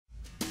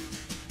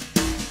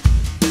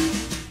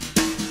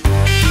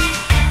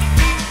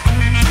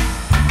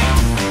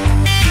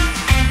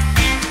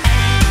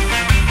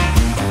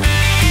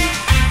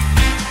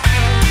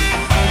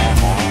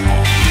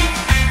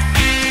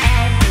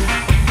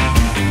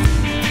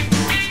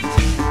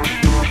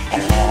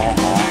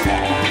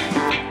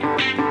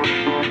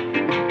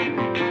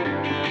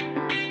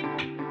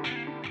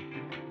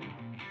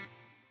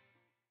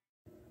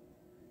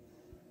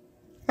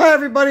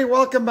everybody,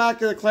 welcome back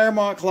to the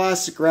Claremont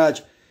Classic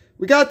Garage.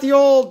 We got the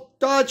old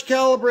Dodge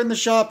Caliber in the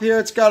shop here.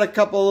 It's got a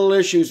couple little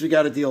issues we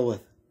got to deal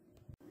with.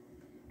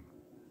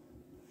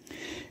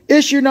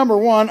 Issue number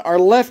one, our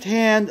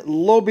left-hand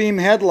low-beam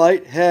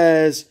headlight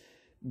has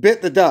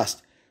bit the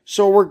dust.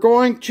 So we're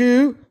going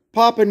to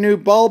pop a new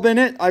bulb in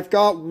it. I've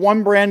got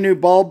one brand new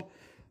bulb,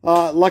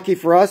 lucky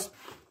for us.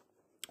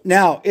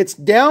 Now, it's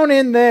down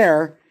in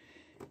there,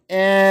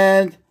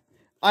 and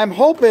I'm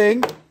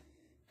hoping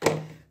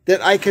that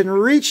I can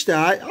reach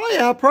that, oh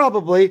yeah,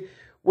 probably,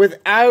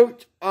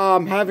 without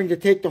having to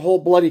take the whole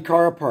bloody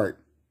car apart.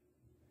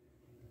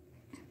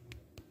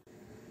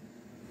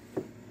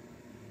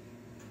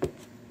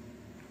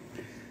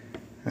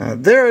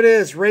 There it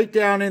is, right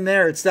down in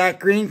there. It's that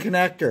green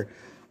connector.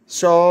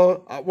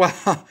 So,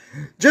 well,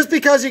 just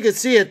because you can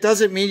see it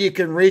doesn't mean you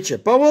can reach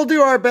it. But we'll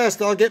do our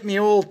best. I'll get me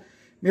old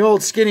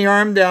skinny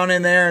arm down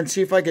in there and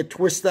see if I could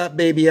twist that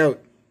baby out.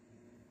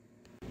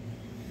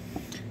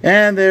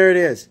 And there it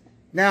is.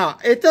 Now,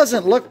 it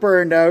doesn't look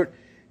burned out,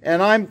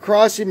 and I'm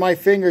crossing my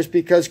fingers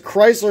because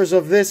Chryslers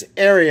of this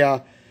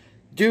area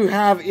do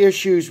have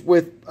issues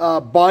with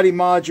body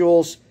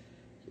modules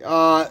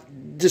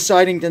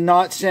deciding to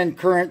not send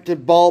current to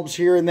bulbs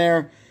here and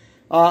there.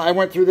 I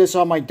went through this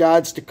on my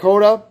dad's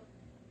Dakota,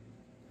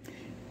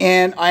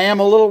 and I am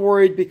a little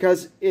worried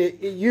because it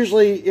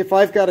usually, if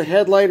I've got a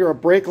headlight or a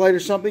brake light or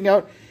something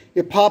out,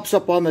 it pops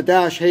up on the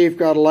dash, hey, you've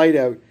got a light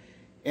out.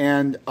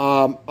 And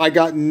I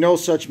got no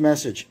such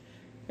message.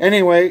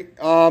 Anyway,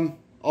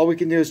 all we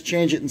can do is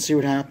change it and see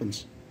what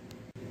happens.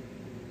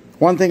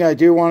 One thing I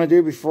do want to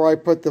do before I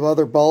put the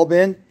other bulb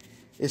in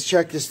is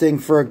check this thing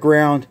for a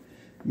ground.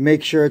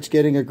 Make sure it's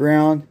getting a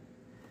ground.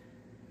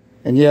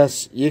 And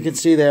yes, you can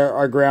see there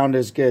our ground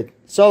is good.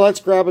 So let's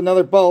grab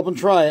another bulb and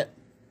try it.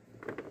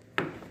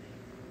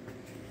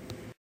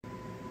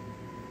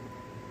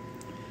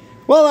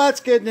 Well,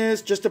 that's good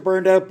news. Just a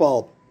burned out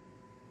bulb.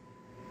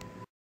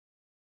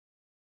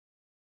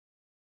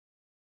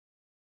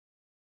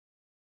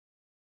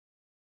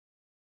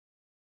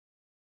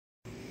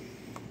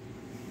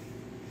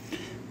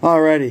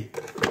 Alrighty.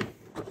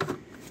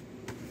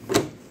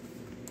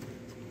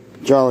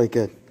 Jolly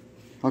good.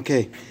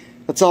 Okay,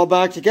 that's all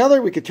back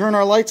together. We could turn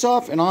our lights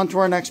off and on to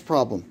our next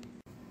problem.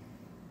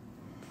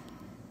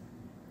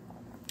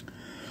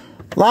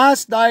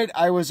 Last night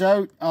I was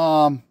out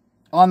on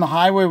the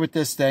highway with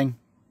this thing,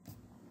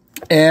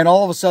 and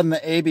all of a sudden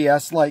the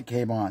ABS light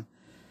came on.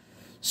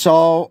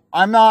 So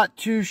I'm not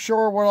too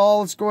sure what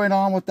all is going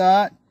on with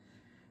that.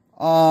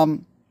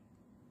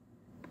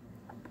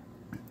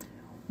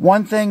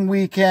 One thing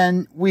we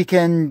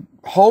can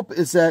hope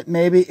is that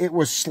maybe it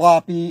was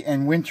sloppy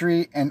and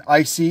wintry and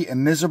icy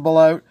and miserable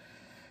out.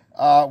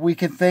 We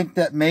can think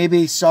that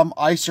maybe some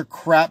ice or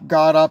crap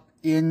got up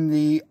in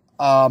the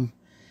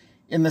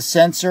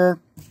sensor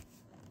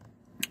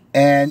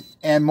and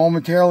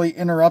momentarily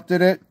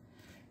interrupted it.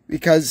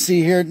 Because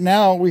see here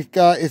now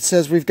it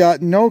says we've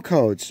got no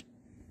codes.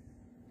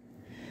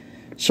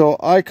 So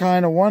I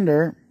kind of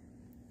wonder.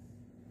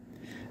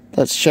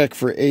 Let's check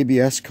for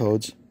ABS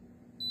codes.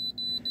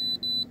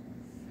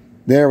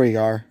 There we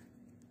are.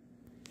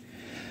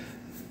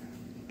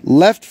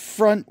 Left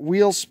front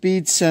wheel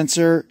speed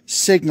sensor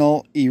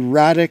signal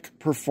erratic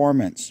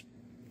performance.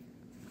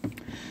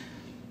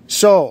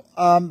 So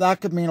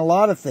that could mean a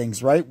lot of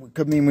things, right? It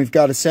could mean we've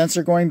got a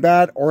sensor going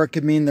bad, or it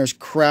could mean there's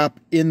crap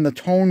in the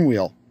tone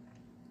wheel.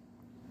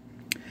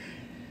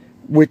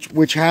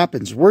 Which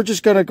happens. We're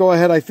just going to go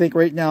ahead, I think,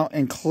 right now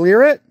and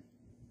clear it.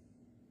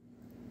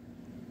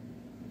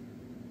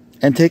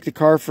 And take the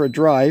car for a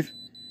drive.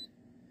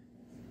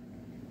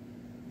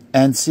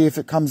 And see if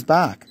it comes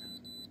back.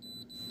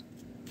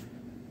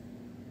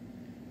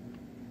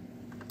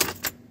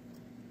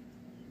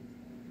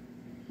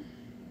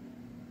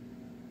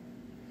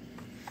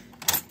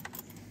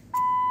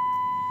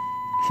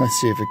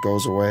 Let's see if it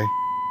goes away.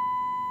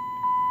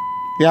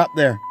 Yep,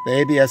 there. The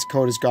ABS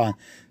code is gone.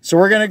 So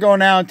we're going to go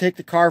now and take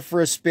the car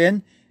for a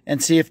spin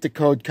and see if the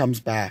code comes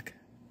back.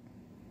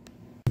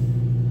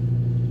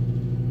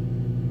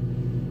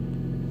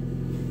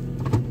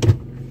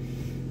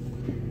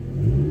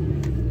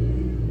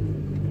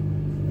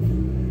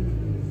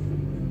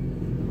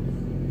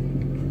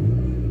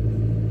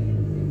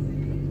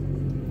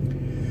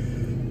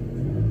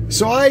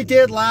 So I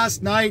did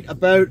last night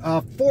about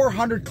a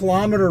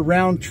 400-kilometer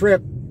round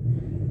trip,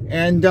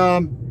 and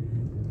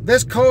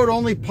this code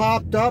only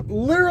popped up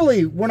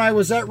literally when I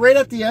was right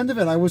at the end of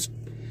it. I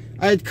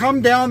had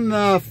come down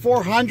the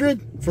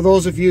 400. For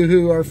those of you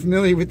who are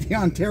familiar with the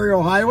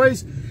Ontario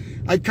highways,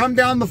 I'd come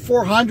down the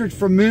 400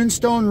 from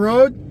Moonstone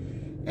Road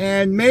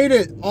and made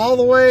it all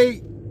the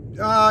way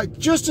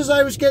just as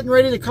I was getting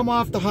ready to come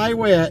off the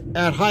highway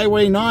at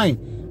Highway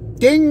 9.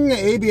 Ding! The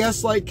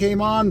ABS light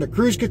came on. The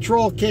cruise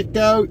control kicked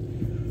out.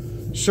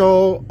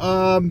 So,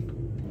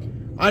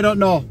 I don't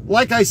know.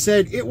 Like I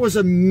said, it was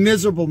a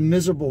miserable,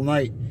 miserable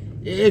night.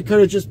 It could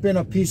have just been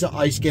a piece of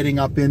ice getting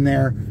up in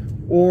there,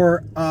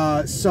 or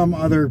some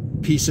other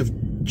piece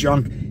of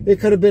junk. It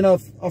could have been a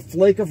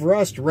flake of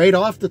rust right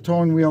off the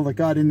tone wheel that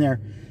got in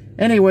there.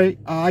 Anyway,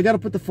 I got to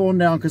put the phone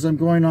down because I'm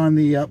going on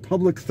the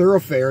public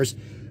thoroughfares.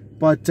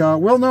 But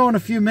we'll know in a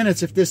few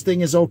minutes if this thing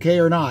is okay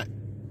or not.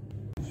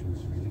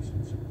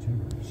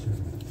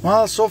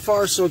 Well, so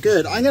far so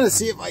good. I'm going to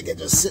see if I can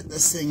just sit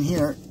this thing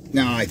here.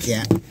 No, I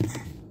can't.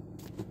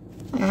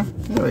 Yeah,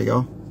 there we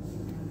go.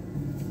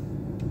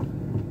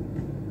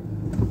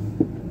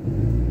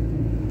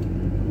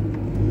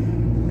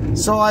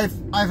 So I've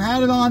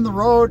had it on the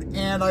road,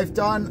 and I've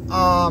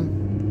done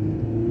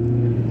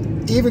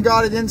even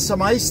got it in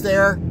some ice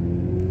there,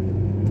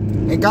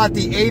 and got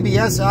the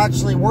ABS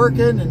actually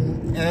working,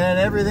 and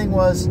everything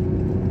was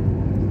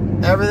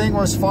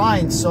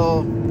fine.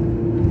 So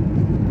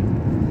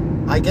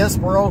I guess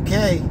we're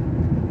okay.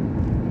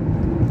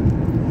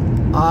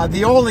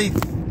 The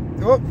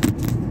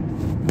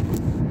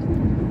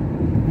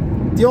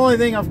only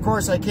thing, of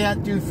course, I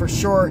can't do for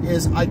sure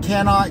is I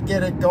cannot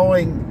get it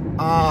going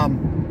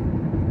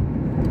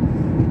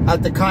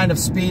at the kind of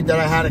speed that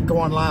I had it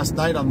going last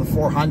night on the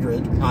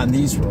 400 on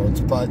these roads.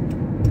 But,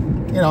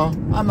 you know,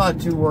 I'm not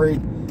too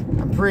worried.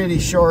 I'm pretty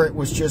sure it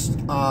was just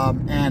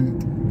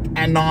an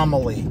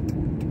anomaly.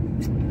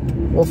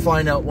 We'll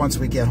find out once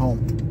we get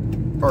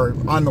home, or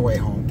on the way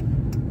home.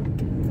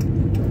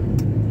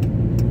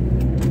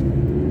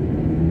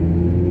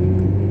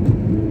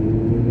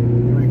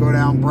 Here we go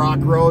down Brock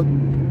Road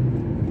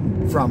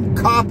from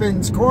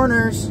Coppins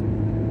Corners.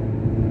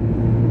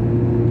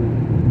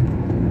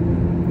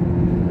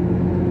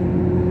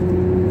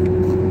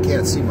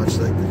 Can't see much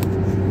like that.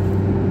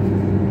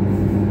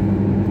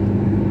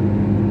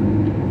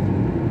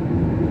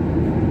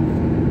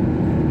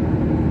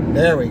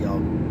 There we go.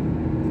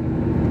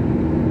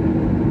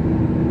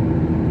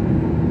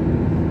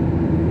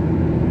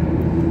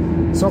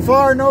 So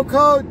far, no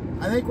code.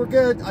 I think we're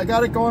good. I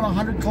got it going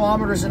 100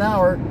 kilometers an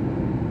hour.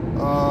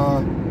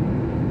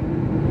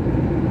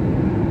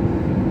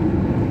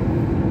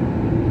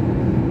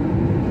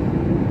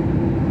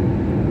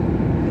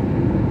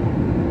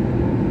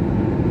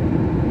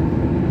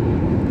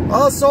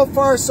 Well, so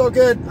far, so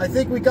good. I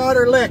think we got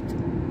her licked.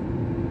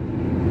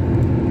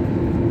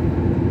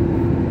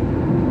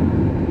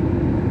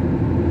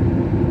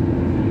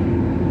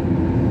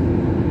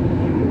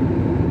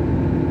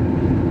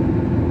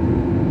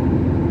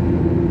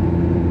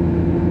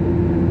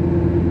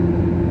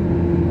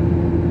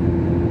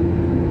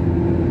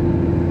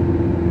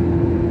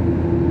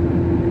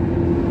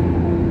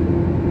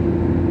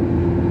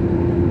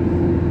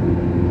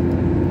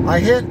 I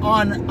hit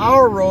on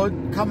our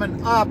road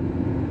coming up.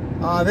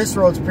 This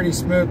road's pretty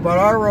smooth, but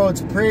our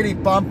road's pretty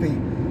bumpy.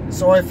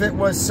 So if it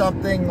was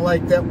something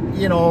like that,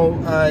 you know,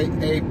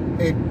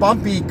 a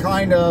bumpy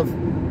kind of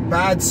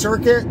bad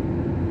circuit,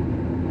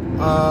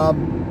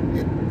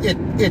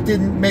 it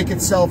didn't make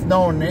itself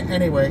known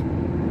anyway.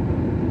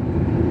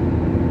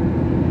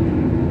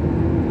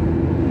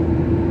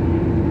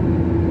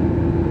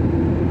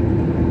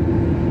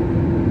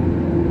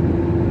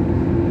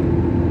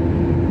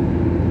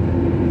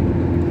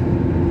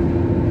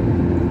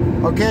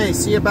 Okay,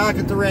 see you back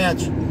at the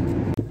ranch.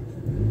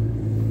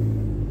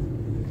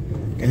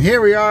 And here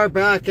we are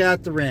back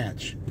at the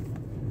ranch.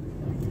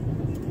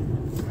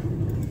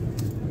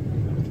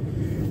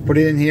 Put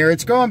it in here.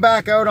 It's going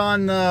back out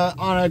on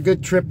a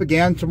good trip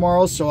again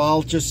tomorrow, so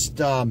I'll just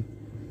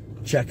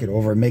check it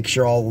over, make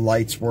sure all the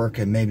lights work,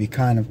 and maybe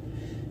kind of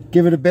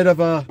give it a bit of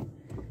a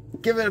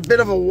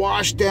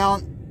wash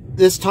down.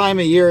 This time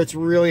of year, it's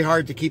really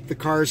hard to keep the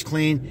cars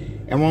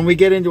clean, and when we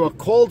get into a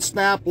cold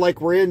snap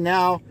like we're in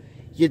now,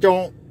 you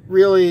don't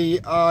really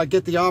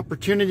get the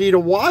opportunity to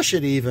wash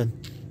it even.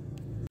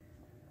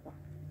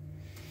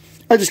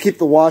 I just keep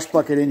the wash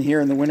bucket in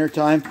here in the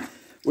wintertime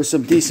with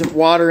some decent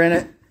water in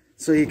it,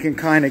 so you can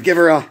kind of give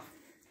her at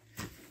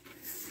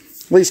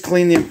least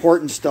clean the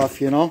important stuff,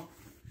 you know.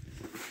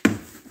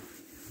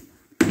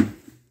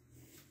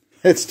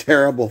 It's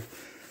terrible.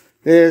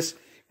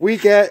 We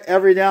get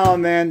every now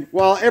and then,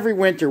 well, every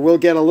winter we'll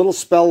get a little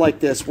spell like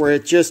this where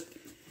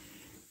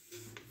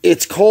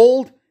it's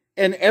cold,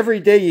 and every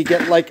day you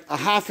get like a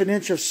 ½ an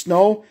inch of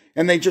snow,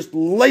 and they just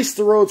lace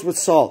the roads with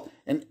salt.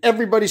 And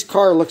everybody's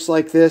car looks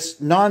like this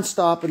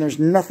nonstop, and there's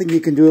nothing you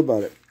can do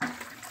about it.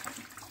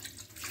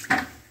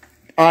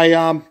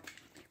 While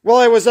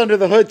I was under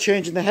the hood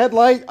changing the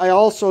headlight, I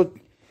also,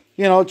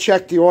 you know,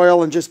 checked the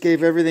oil and just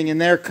gave everything in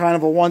there kind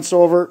of a once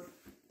over.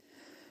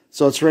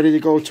 So it's ready to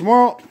go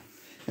tomorrow.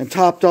 And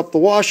topped up the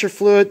washer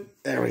fluid.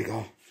 There we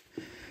go.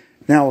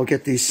 Now we'll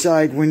get these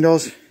side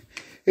windows.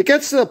 It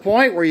gets to the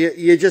point where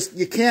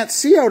you can't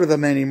see out of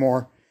them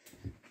anymore.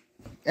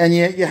 And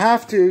you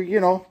have to, you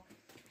know,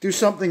 do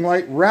something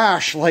like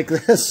rash like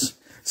this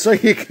so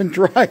you can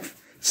drive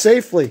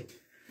safely.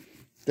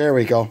 There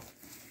we go.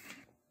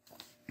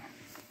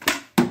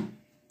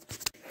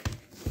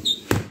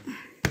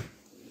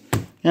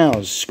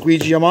 Now,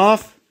 squeegee them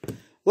off.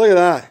 Look at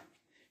that.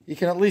 You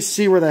can at least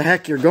see where the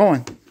heck you're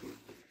going.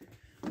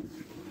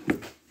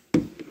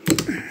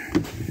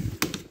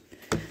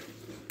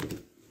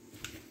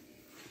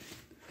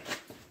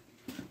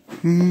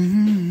 There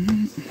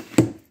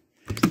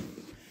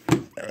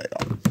we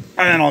go.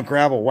 And then I'll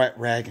grab a wet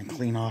rag and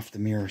clean off the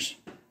mirrors.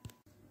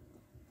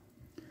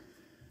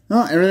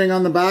 Oh, everything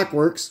on the back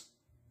works.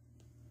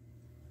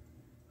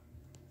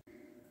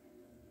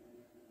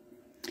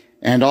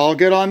 And all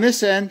good on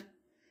this end.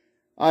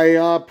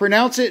 I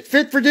pronounce it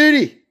fit for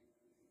duty.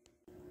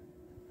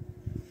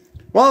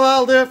 Well,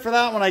 that'll do it for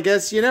that one, I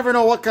guess. You never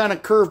know what kind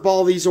of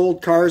curveball these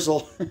old cars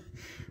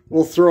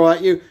will throw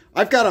at you.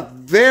 I've got a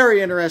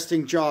very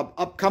interesting job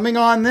upcoming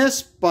on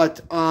this,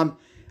 but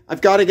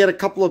I've got to get a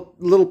couple of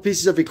little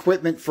pieces of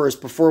equipment first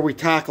before we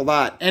tackle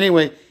that.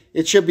 Anyway,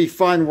 it should be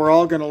fun. We're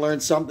all going to learn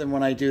something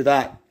when I do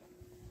that.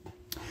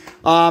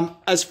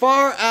 As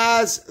far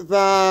as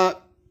the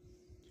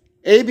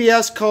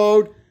ABS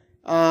code,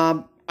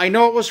 I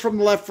know it was from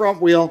the left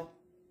front wheel.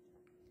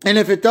 And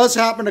if it does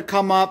happen to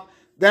come up,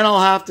 then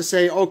I'll have to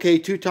say, okay,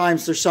 2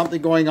 times there's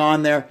something going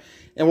on there.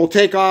 And we'll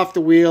take off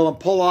the wheel and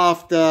pull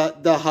off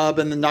the hub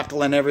and the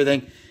knuckle and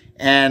everything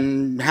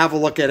and have a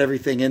look at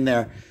everything in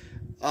there.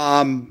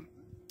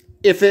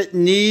 If it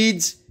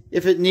needs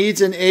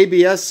an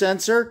ABS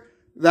sensor,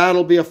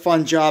 that'll be a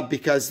fun job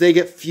because they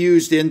get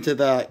fused into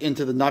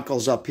the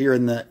knuckles up here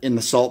in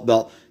the salt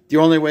belt. The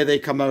only way they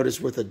come out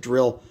is with a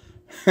drill.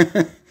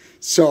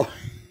 So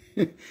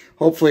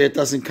hopefully it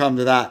doesn't come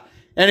to that.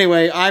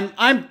 Anyway,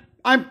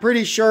 I'm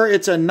pretty sure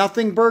it's a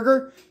nothing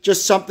burger.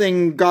 Just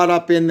something got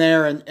up in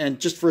there and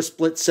just for a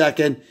split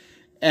second,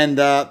 and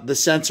the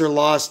sensor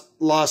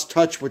lost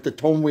touch with the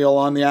tone wheel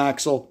on the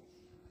axle,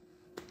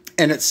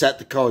 and it set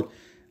the code.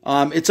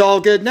 It's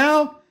all good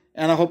now,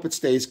 and I hope it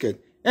stays good.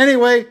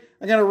 Anyway,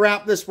 I'm going to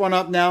wrap this one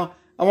up now.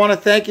 I want to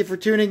thank you for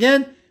tuning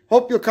in.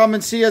 Hope you'll come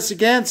and see us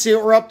again, see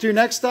what we're up to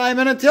next time.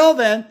 And until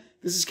then,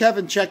 this is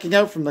Kevin checking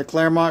out from the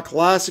Claremont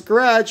Classic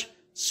Garage.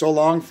 So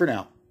long for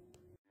now.